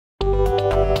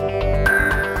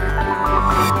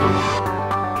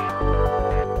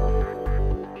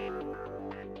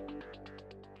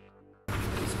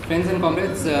Friends and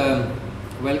comrades,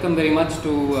 welcome very much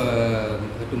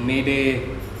to May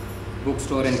Day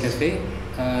Bookstore and Cafe.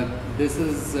 This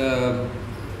is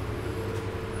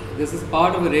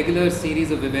part of a regular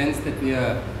series of events that we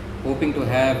are hoping to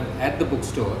have at the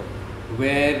bookstore,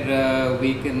 where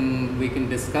we can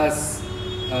discuss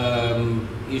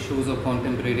issues of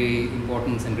contemporary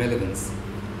importance and relevance.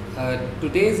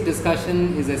 Today's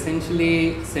discussion is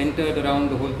essentially centered around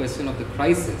the whole question of the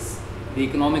crisis, the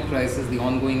economic crisis, the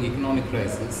ongoing economic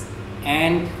crisis,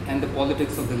 and the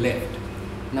politics of the left.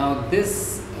 Now,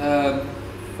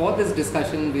 for this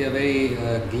discussion, we are very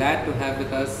glad to have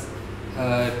with us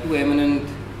two eminent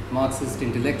Marxist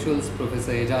intellectuals,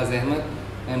 Professor Aijaz Ahmad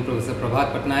and Professor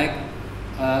Prabhat Patnaik.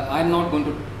 I'm not going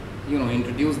to,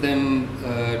 introduce them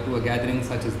to a gathering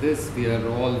such as this. We are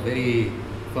all very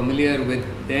familiar with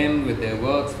them, with their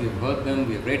works. We've heard them,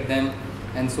 we've read them,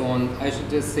 and so on. I should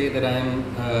just say that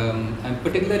I'm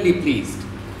particularly pleased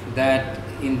that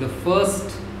in the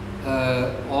first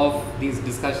of these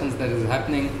discussions that is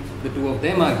happening, the two of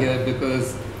them are here,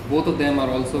 because both of them are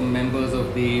also members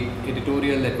of the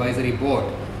editorial advisory board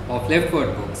of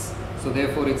Leftward Books. So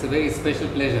therefore, it's a very special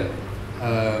pleasure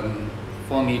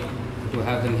for me to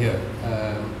have them here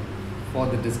for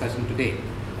the discussion today.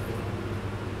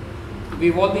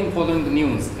 We've all been following the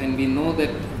news, and we know that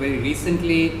very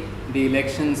recently the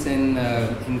elections in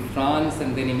France,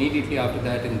 and then immediately after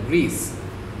that in Greece,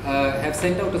 have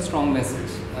sent out a strong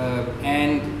message,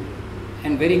 and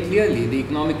very clearly the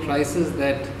economic crisis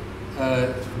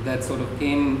that sort of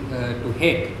came to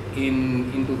head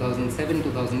in 2007,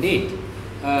 2008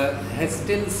 has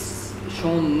still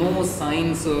shown no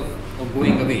signs of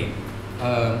going away,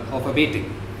 of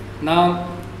abating. Now,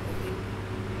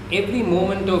 every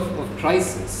moment of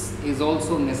crisis is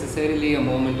also necessarily a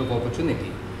moment of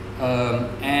opportunity,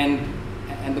 and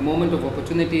the moment of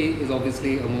opportunity is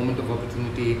obviously a moment of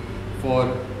opportunity for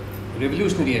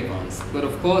revolutionary advance. But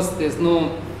of course, there's no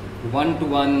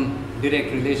one-to-one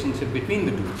direct relationship between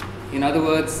the two. In other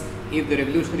words, if the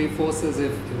revolutionary forces,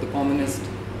 if the communist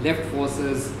left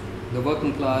forces, the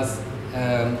working class,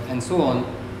 and so on,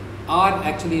 are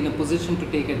actually in a position to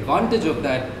take advantage of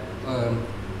that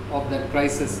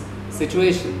crisis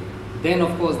situation, then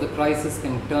of course the crisis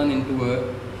can turn into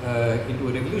a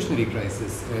revolutionary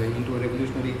crisis, into a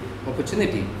revolutionary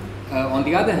opportunity. On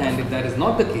the other hand, if that is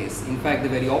not the case, in fact the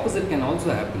very opposite can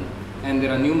also happen, and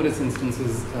there are numerous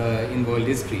instances in world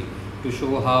history to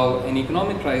show how an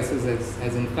economic crisis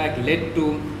has in fact led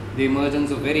to the emergence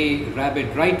of very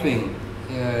rabid right-wing,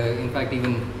 in fact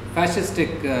even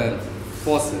fascistic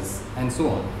forces, and so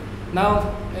on.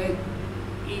 Now,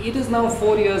 it is now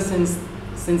 4 years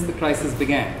since the crisis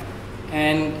began,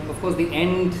 and of course the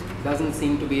end doesn't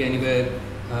seem to be anywhere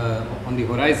on the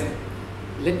horizon.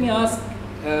 Let me ask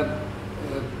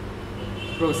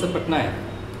Professor Patnaik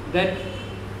that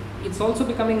it's also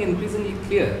becoming increasingly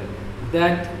clear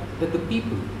that the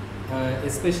people,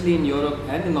 especially in Europe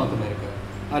and in North America,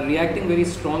 are reacting very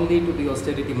strongly to the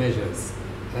austerity measures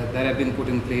that have been put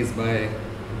in place by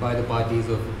the parties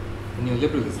of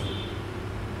neoliberalism.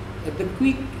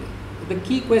 The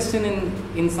key question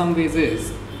in some ways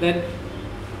is that,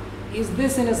 is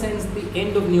this in a sense the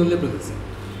end of neoliberalism,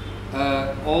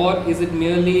 or is it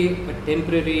merely a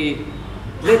temporary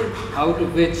blip out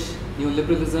of which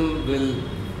neoliberalism will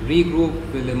regroup,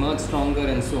 will emerge stronger,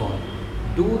 and so on?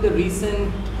 Do the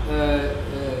recent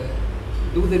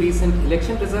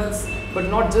election results, but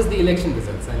not just the election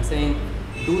results, I'm saying,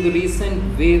 do the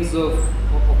recent waves of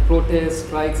protests,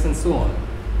 strikes, and so on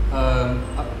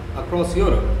across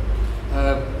Europe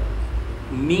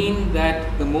mean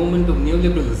that the moment of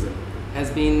neoliberalism has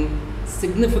been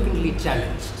significantly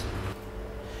challenged?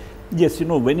 Yes,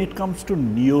 when it comes to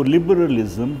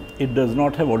neoliberalism, it does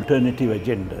not have alternative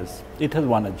agendas. It has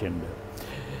one agenda.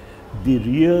 The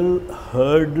real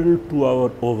hurdle to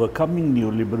our overcoming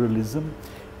neoliberalism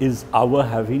is our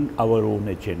having our own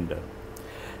agenda.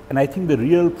 And I think the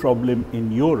real problem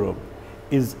in Europe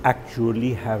is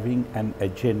actually having an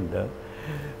agenda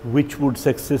which would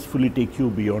successfully take you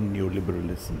beyond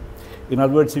neoliberalism. In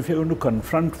other words, if you're going to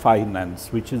confront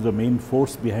finance, which is the main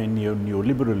force behind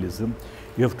neoliberalism,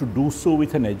 you have to do so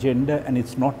with an agenda, and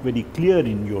it's not very clear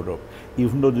in Europe,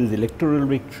 even though there is electoral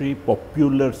victory,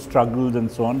 popular struggles, and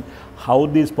so on, how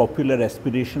these popular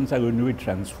aspirations are going to be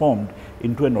transformed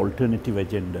into an alternative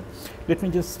agenda. Let me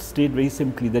just state very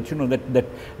simply that,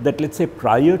 that let's say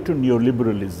prior to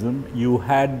neoliberalism, you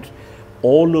had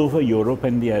all over Europe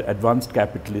and the advanced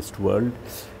capitalist world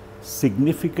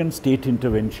significant state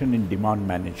intervention in demand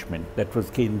management. That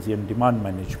was Keynesian demand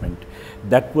management.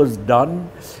 That was done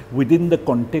within the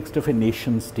context of a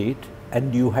nation state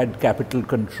and you had capital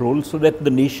control, so that the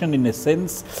nation in a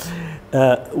sense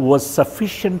was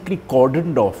sufficiently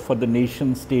cordoned off for the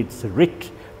nation state's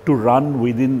writ to run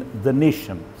within the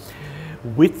nation.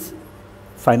 With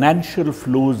financial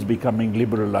flows becoming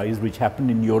liberalized, which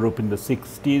happened in Europe in the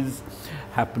 60s,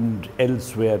 happened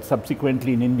elsewhere,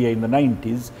 subsequently in India in the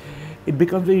 90s, it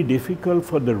becomes very difficult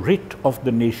for the writ of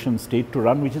the nation state to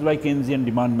run, which is why Keynesian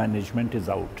demand management is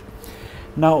out.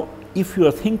 Now, if you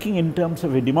are thinking in terms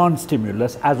of a demand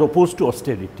stimulus as opposed to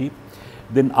austerity,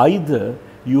 then either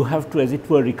you have to, as it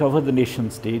were, recover the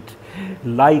nation state,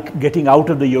 like getting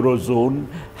out of the Eurozone,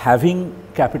 having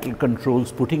capital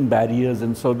controls, putting barriers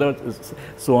and so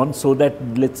on, so that,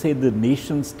 let's say, the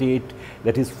nation state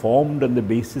that is formed on the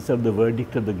basis of the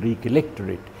verdict of the Greek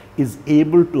electorate is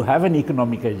able to have an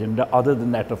economic agenda other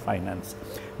than that of finance.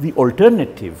 The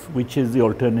alternative, which is the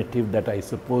alternative that I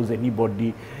suppose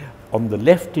anybody on the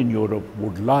left in Europe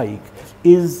would like,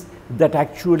 is that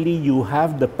actually you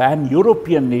have the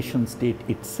pan-European nation state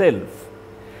itself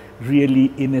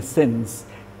really, in a sense,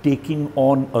 taking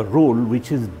on a role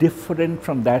which is different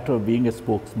from that of being a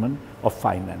spokesman of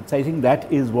finance. I think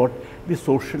that is what the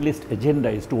socialist agenda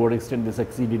is. To what extent they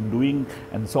succeed in doing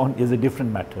and so on is a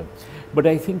different matter. But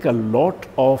I think a lot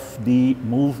of the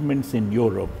movements in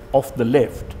Europe of the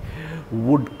left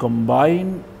would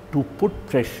combine to put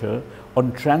pressure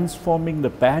on transforming the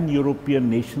pan-European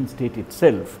nation state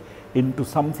itself into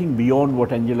something beyond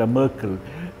what Angela Merkel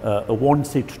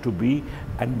wants it to be,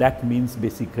 and that means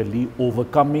basically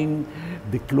overcoming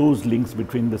the close links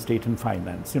between the state and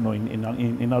finance. You know,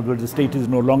 in other words, the state is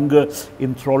no longer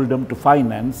in thraldom to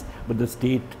finance, but the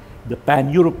state, the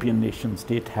pan-European nation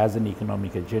state, has an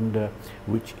economic agenda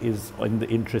which is in the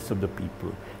interest of the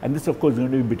people. And this, of course, is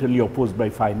going to be bitterly opposed by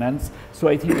finance. So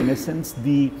I think, in a sense,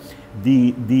 the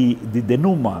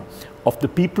denouement of the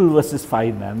people versus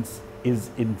finance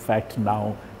is in fact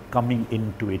now coming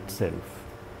into itself.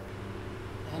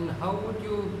 And how would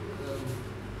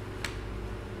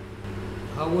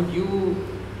you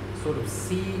sort of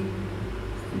see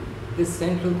this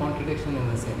central contradiction, in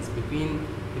a sense, between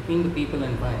the people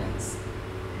and finance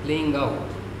playing out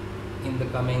in the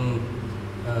coming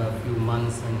few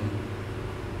months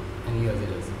and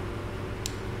years?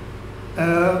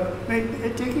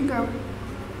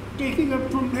 Taking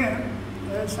up from there,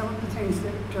 some of the things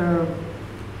that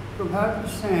Prabhat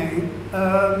was saying,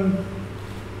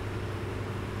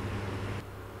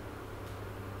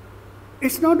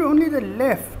 it's not only the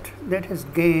left that has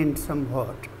gained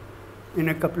somewhat in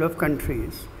a couple of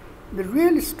countries. The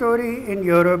real story in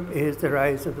Europe is the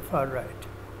rise of the far right.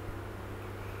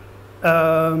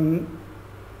 In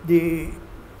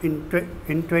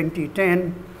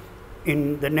 2010,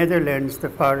 in the Netherlands, the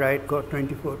far right got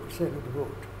 24% of the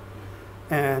vote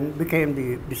and became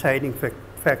the deciding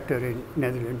factor in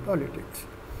Netherlands politics.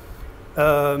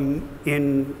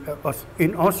 In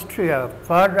Austria,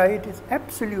 far right is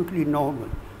absolutely normal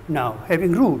now,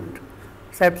 having ruled.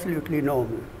 It's absolutely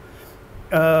normal.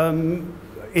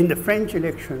 In the French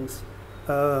elections,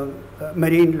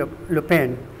 Marine Le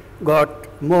Pen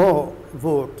got more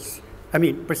votes, I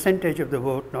mean percentage of the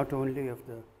vote, not only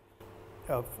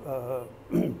of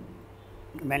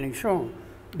Mélenchon,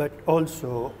 but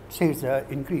also César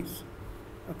in Greece.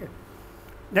 Okay,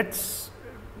 that's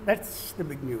the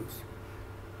big news.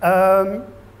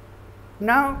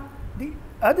 Now, the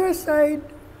other side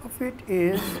of it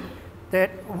is that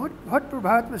what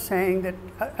Prabhat was saying, that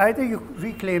either you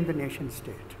reclaim the nation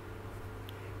state.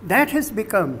 That has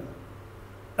become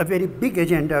a very big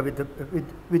agenda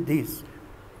with these,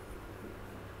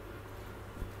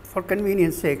 for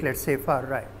convenience sake, let's say far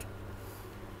right.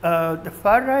 The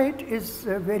far right is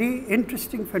a very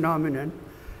interesting phenomenon,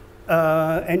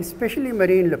 and especially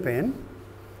Marine Le Pen,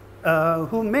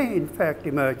 who may in fact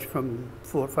emerge from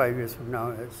 4 or 5 years from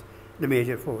now as the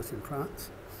major force in France.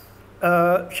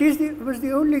 She was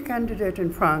the only candidate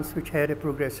in France which had a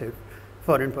progressive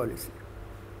foreign policy,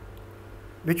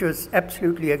 which was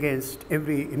absolutely against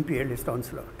every imperialist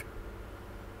onslaught,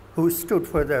 who stood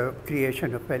for the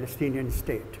creation of Palestinian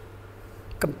state,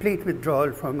 complete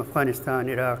withdrawal from Afghanistan,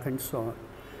 Iraq, and so on,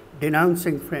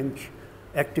 denouncing French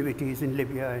activities in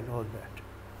Libya and all that.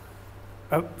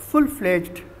 A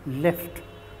full-fledged left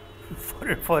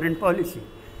foreign policy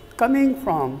coming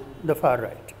from the far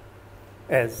right,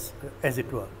 as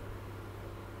it were.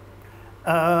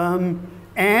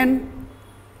 And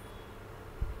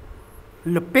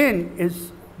Le Pen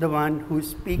is the one who is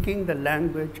speaking the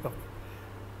language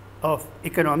of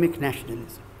economic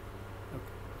nationalism. Okay.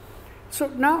 So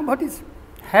now what is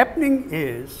happening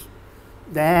is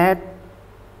that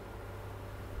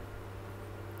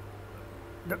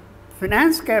the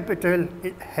finance capital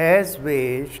has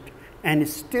waged and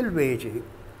is still waging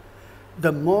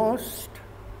the most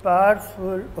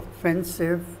powerful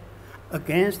offensive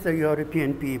against the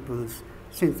European peoples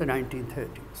since the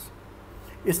 1930s.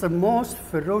 It's the most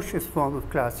ferocious form of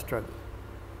class struggle.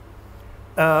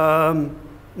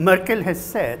 Merkel has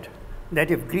said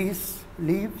that if Greece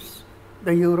leaves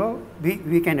the euro,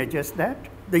 we can adjust that.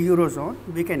 The eurozone,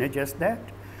 we can adjust that.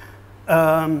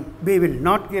 We will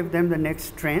not give them the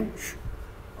next tranche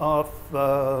of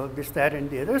this, that, and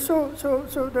the other. So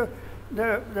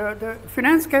the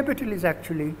finance capital is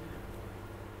actually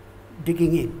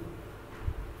digging in.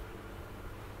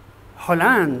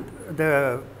 Hollande,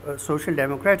 the social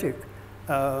democratic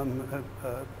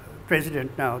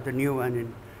president now, the new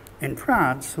one in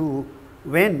France, who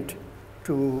went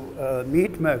to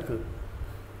meet Merkel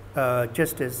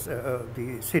just as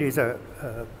the Syriza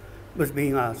was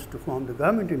being asked to form the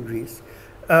government in Greece.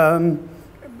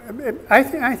 I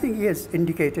think he has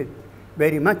indicated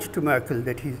very much to Merkel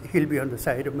that he'll be on the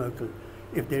side of Merkel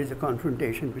if there is a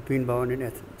confrontation between Bonn and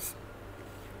Athens.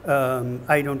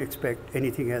 I don't expect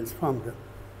anything else from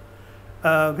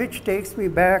them. Which takes me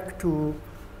back to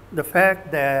the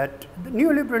fact that the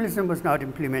neoliberalism was not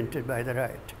implemented by the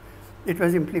right. It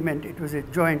was implemented, it was a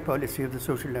joint policy of the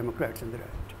Social Democrats and the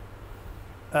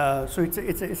right. So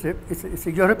it's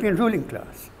a European ruling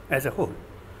class as a whole.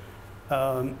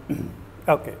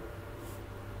 Okay.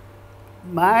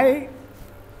 My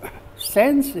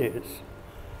sense is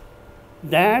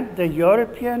that the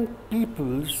European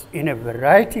peoples in a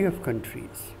variety of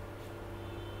countries,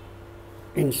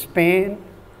 in Spain,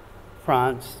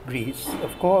 France, Greece,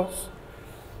 of course,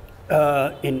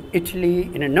 in Italy,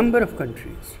 in a number of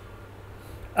countries,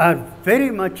 are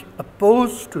very much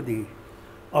opposed to the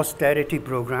austerity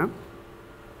program,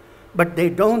 but they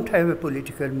don't have a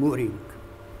political mooring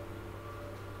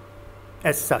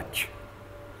as such.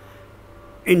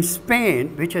 In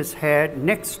Spain, which has had,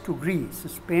 next to Greece,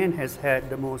 Spain has had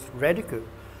the most radical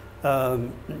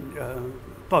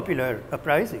popular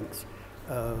uprisings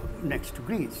next to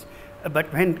Greece.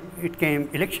 But when it came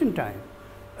election time,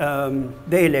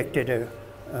 they elected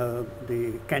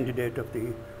the candidate of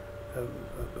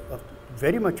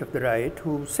very much of the right,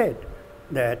 who said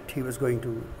that he was going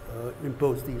to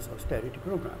impose these austerity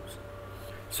programs.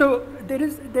 So there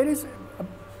is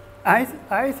I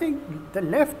think the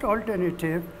left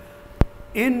alternative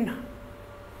in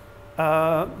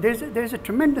there's a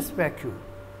tremendous vacuum.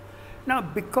 Now,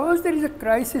 because there is a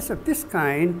crisis of this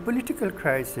kind, political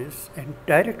crisis and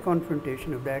direct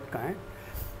confrontation of that kind,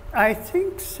 I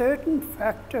think certain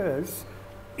factors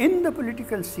in the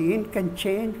political scene can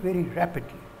change very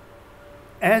rapidly,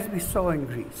 as we saw in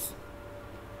Greece.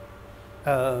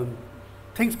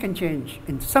 Things can change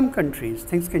in some countries,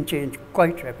 things can change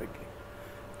quite rapidly,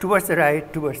 towards the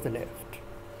right, towards the left.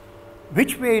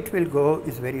 Which way it will go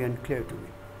is very unclear to me.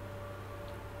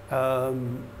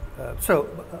 So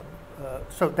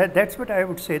that's what I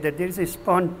would say, that there is a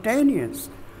spontaneous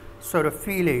sort of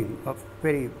feeling of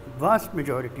very vast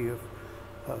majority of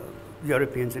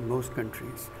Europeans in most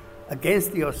countries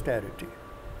against the austerity.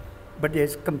 But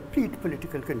there's complete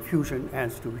political confusion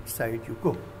as to which side you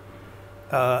go.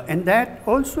 And that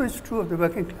also is true of the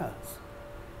working class.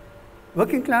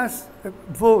 Working class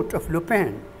vote of Le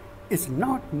Pen is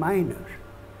not minor.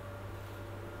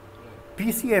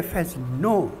 PCF has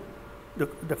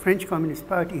the French Communist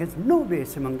Party has no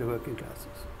base among the working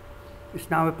classes. It's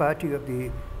now a party of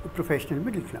the professional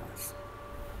middle class.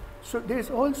 So there's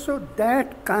also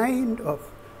that kind of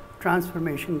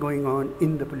transformation going on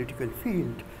in the political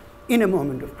field in a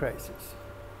moment of crisis.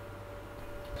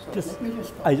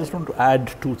 I just want to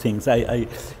add two things.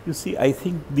 You see, I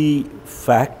think the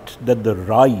fact that the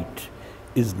right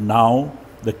is now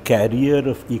the carrier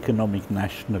of economic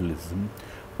nationalism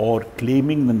or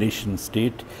claiming the nation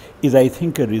state is, I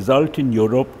think, a result in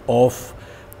Europe of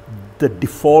the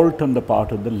default on the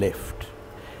part of the left.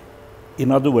 In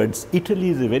other words, Italy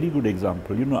is a very good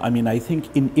example. You know, I mean, I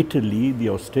think in Italy, the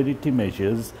austerity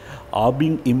measures are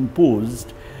being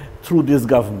imposed through this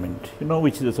government, you know,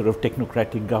 which is a sort of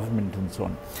technocratic government and so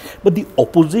on. But the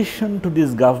opposition to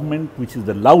this government, which is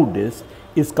the loudest,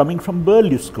 is coming from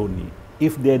Berlusconi.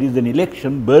 If there is an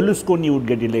election, Berlusconi would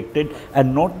get elected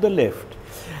and not the left.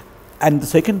 And the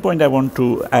second point I want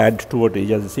to add to what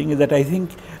Aijaz is saying is that I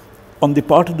think on the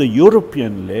part of the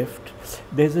European left,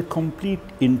 there's a complete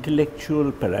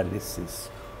intellectual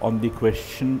paralysis on the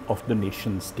question of the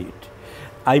nation state.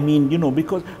 I mean, you know,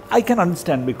 because I can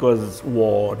understand, because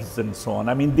wars and so on,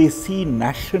 I mean, they see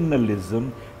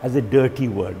nationalism as a dirty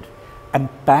word and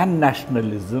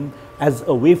pan-nationalism as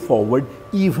a way forward,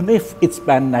 even if it's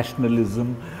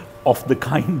pan-nationalism of the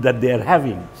kind that they are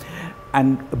having.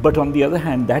 But on the other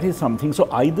hand, that is something, so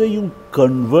either you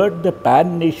convert the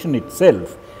pan nation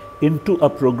itself into a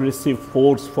progressive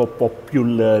force for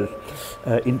popular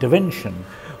intervention,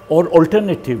 or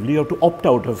alternatively you have to opt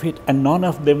out of it, and none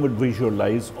of them would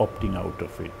visualize opting out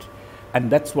of it. And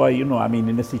that's why, you know, I mean,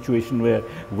 in a situation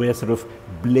where sort of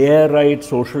Blairite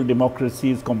social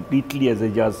democracy is completely, as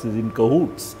Aijaz says, in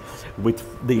cahoots with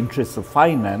the interests of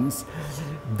finance,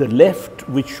 the left,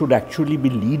 which should actually be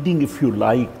leading, if you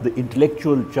like, the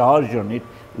intellectual charge on it,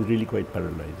 is really quite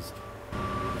paralyzed.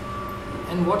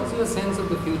 And what is your sense of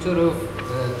the future of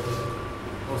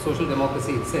social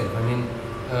democracy itself? I mean,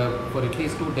 for at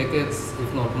least 2 decades,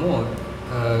 if not more,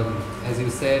 as you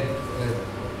said,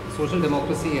 social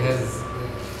democracy has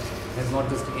not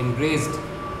just embraced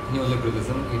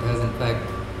neoliberalism, it has in fact,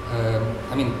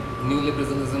 I mean,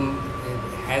 neoliberalism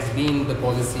has been the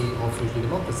policy of social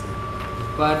democracy.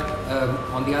 But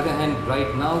on the other hand,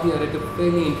 right now we are at a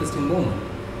fairly interesting moment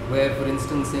where, for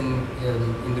instance, in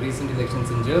the recent elections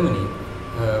in Germany,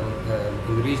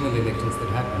 in the regional elections that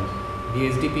happened, the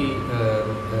SDP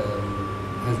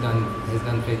has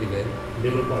done fairly well.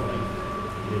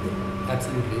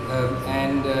 Absolutely,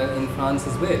 and in France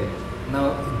as well.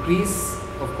 Now, Greece,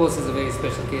 of course, is a very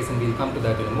special case, and we'll come to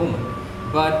that in a moment.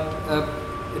 But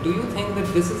do you think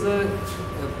that this is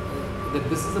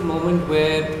a moment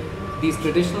where these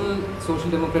traditional social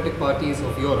democratic parties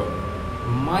of Europe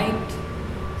might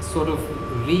sort of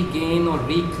regain or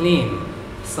reclaim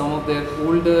some of their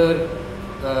older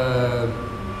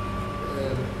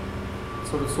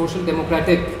sort of social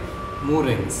democratic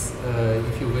moorings,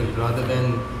 if you will, rather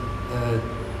than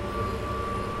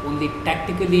only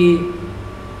tactically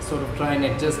sort of try and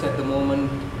adjust at the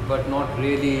moment, but not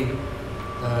really.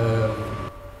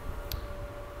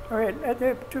 All right,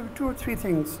 there are two or three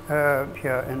things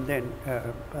here, and then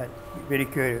I'll be very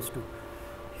curious to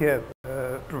hear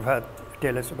Prabhat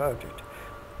tell us about it.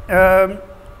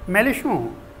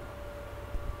 Mélenchon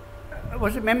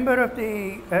was a member of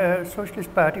the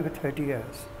Socialist Party for 30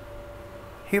 years.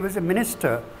 He was a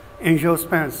minister in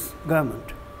Jospin's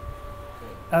government.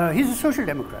 He's a social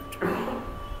democrat.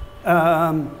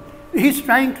 He's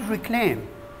trying to reclaim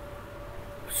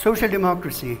social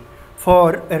democracy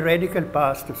for a radical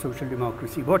past of social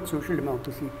democracy, what social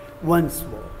democracy once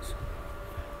was.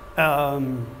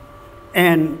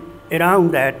 And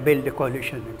around that, build a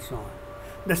coalition and so on.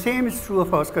 The same is true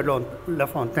of Oscar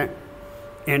Lafontaine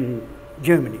in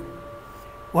Germany.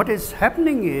 What is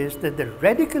happening is that the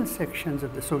radical sections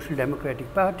of the social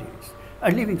democratic parties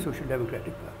are leaving social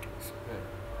democratic parties.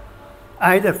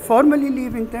 Either formally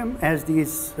leaving them, as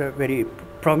these very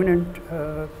prominent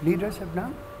leaders have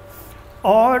done,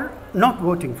 or not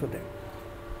voting for them.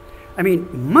 I mean,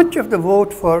 much of the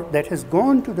vote that has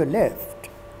gone to the left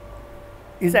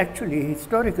is actually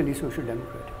historically social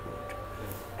democratic vote.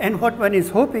 And what one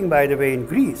is hoping, by the way, in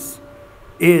Greece,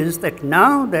 is that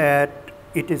now that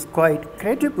it is quite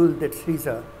credible that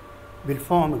Syriza will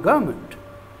form a government,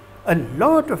 a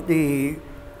lot of the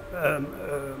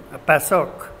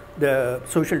PASOK, the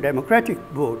social democratic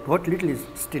vote, what little is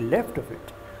still left of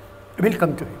it, will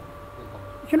come to him.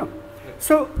 You know.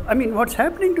 So, I mean, what's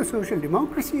happening to social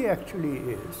democracy actually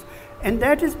is, and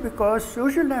that is because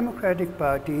social democratic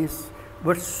parties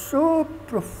were so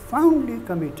profoundly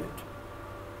committed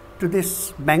to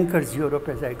this bankers' Europe,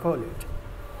 as I call it,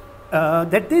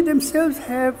 that they themselves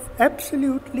have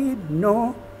absolutely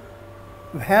know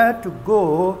where to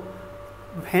go.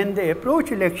 When they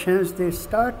approach elections, they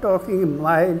start talking in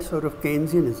mild sort of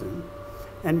Keynesianism,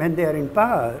 and when they are in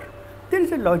power, there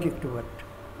is a logic to what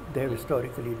they have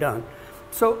historically done.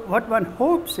 So what one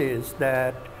hopes is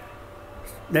that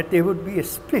there would be a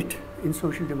split in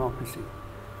social democracy,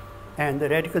 and the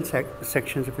radical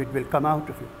sections of it will come out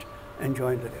of it and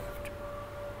join the left.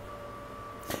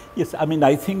 Yes, I mean,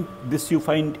 I think this you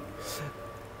find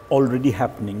already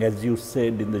happening, as you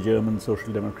said, in the German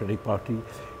Social Democratic Party.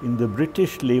 In the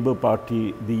British Labour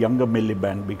Party, the younger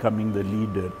Miliband becoming the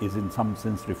leader is in some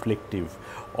sense reflective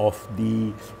of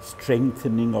the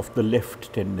strengthening of the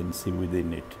left tendency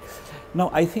within it. Now,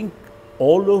 I think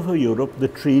all over Europe, the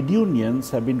trade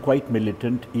unions have been quite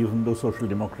militant, even though social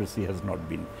democracy has not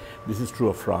been. This is true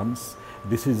of France,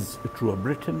 this is true of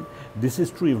Britain, this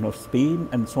is true even of Spain,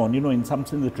 and so on. You know, in some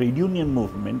sense, the trade union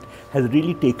movement has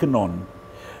really taken on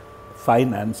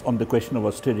finance on the question of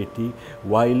austerity,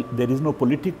 while there is no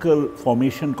political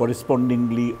formation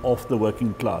correspondingly of the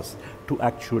working class to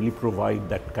actually provide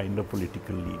that kind of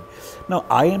political lead. Now,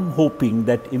 I am hoping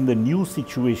that in the new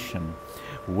situation,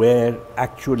 where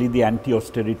actually the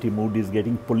anti-austerity mood is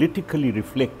getting politically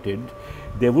reflected,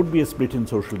 there would be a split in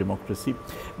social democracy.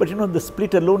 But you know, the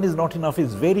split alone is not enough.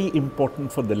 It's very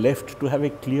important for the left to have a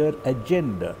clear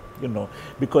agenda, you know,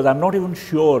 because I'm not even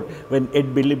sure when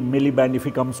Ed Miliband, if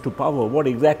he comes to power, what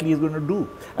exactly he's going to do.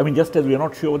 I mean, just as we're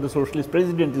not sure what the socialist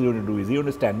president is going to do. Is he going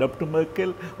to stand up to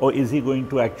Merkel, or is he going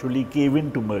to actually cave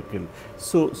in to Merkel?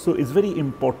 So it's very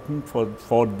important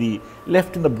for the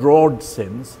left in the broad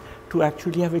sense to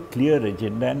actually have a clear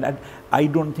agenda, and I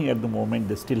don't think at the moment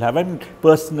they still have. I mean,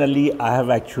 personally, I have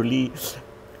actually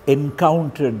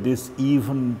encountered this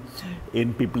even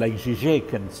in people like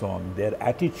Zizek and so on. Their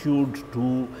attitude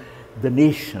to the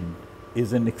nation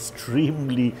is an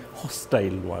extremely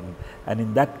hostile one, and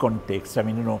in that context, I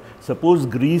mean, you know, suppose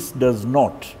Greece does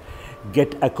not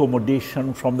get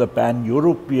accommodation from the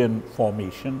pan-European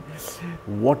formation,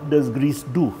 what does Greece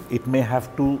do? It may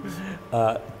have to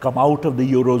come out of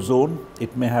the Eurozone,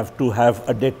 it may have to have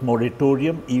a debt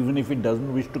moratorium. Even if it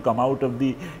doesn't wish to come out of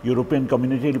the European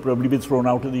community, it will probably be thrown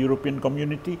out of the European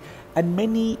community. And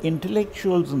many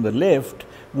intellectuals on the left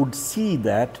would see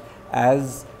that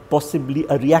as possibly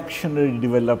a reactionary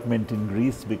development in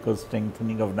Greece, because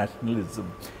strengthening of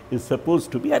nationalism is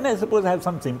supposed to be, and I suppose I have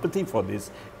some sympathy for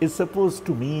this, is supposed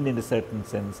to mean in a certain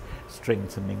sense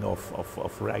strengthening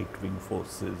of right-wing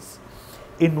forces,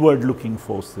 inward-looking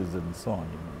forces and so on.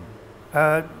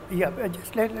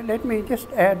 Just let me just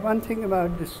add one thing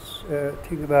about this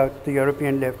thing about the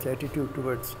European left's attitude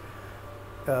towards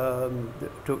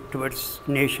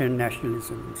nation,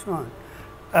 nationalism and so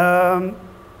on.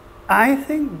 I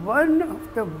think one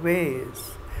of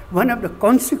the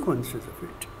consequences of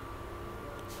it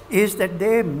is that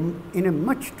they, in a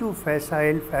much too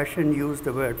facile fashion, use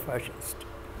the word fascist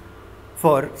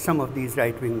for some of these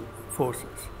right-wing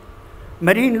forces.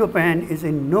 Marine Le Pen is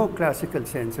in no classical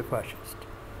sense a fascist.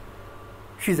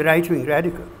 She's a right-wing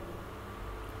radical.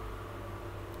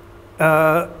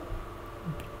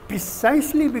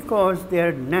 Precisely because they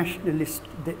are nationalist,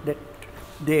 that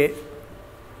they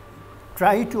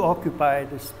try to occupy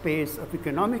the space of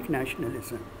economic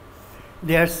nationalism,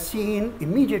 they are seen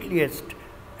immediately as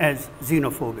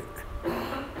xenophobic.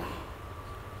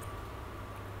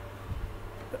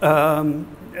 And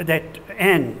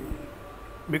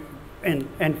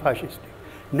fascistic.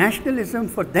 Nationalism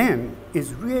for them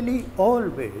is really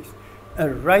always a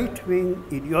right-wing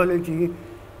ideology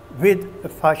with a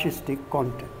fascistic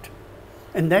content.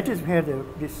 And that is where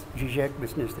this Zizek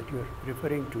business that you are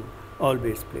referring to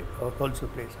also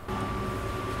plays out.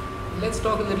 Let's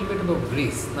talk a little bit about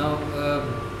Greece. Now,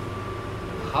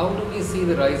 how do we see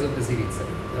the rise of the Syriza?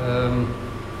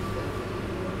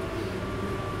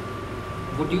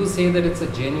 Would you say that it's a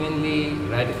genuinely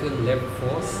radical left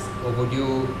force, or would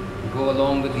you go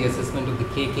along with the assessment of the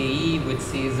KKE, which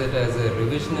sees it as a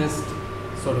revisionist,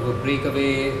 sort of a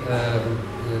breakaway,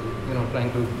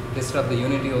 trying to disrupt the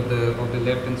unity of the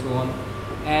left and so on?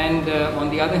 And on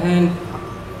the other hand,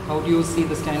 how do you see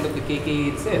the stand of the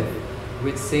KKE itself,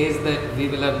 which says that we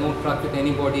will have no truck with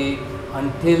anybody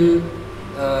until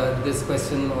this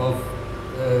question of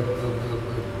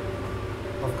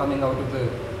coming out of the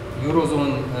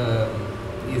Eurozone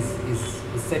is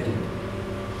settled?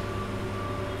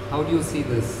 How do you see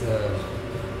this?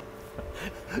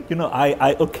 You know,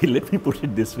 okay, let me put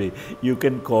it this way. You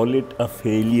can call it a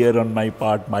failure on my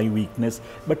part, my weakness,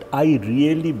 but I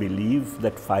really believe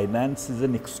that finance is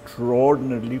an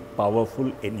extraordinarily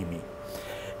powerful enemy.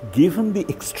 Given the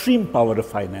extreme power of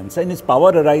finance, and its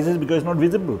power arises because it's not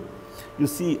visible. You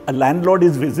see, a landlord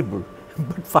is visible,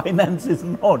 but finance is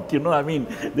not, you know, I mean,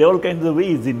 there are all kinds of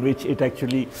ways in which it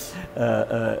actually,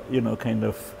 kind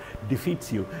of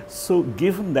defeats you. So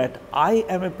given that, I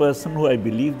am a person who I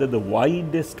believe that the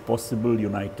widest possible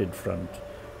united front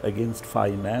against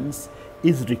finance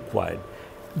is required.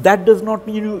 That does not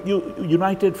mean you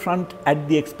united front at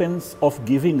the expense of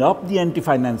giving up the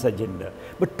anti-finance agenda.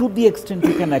 But to the extent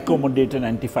you can accommodate an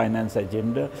anti-finance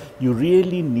agenda, you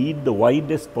really need the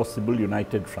widest possible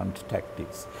united front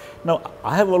tactics. Now,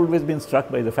 I have always been struck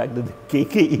by the fact that the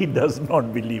KKE does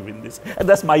not believe in this. And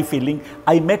that's my feeling.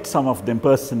 I met some of them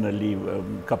personally a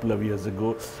couple of years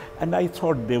ago, and I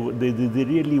thought they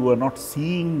really were not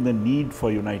seeing the need for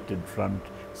united front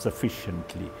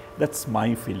sufficiently. That's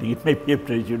my feeling. It may be a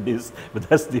prejudice, but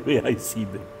that's the way I see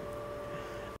them.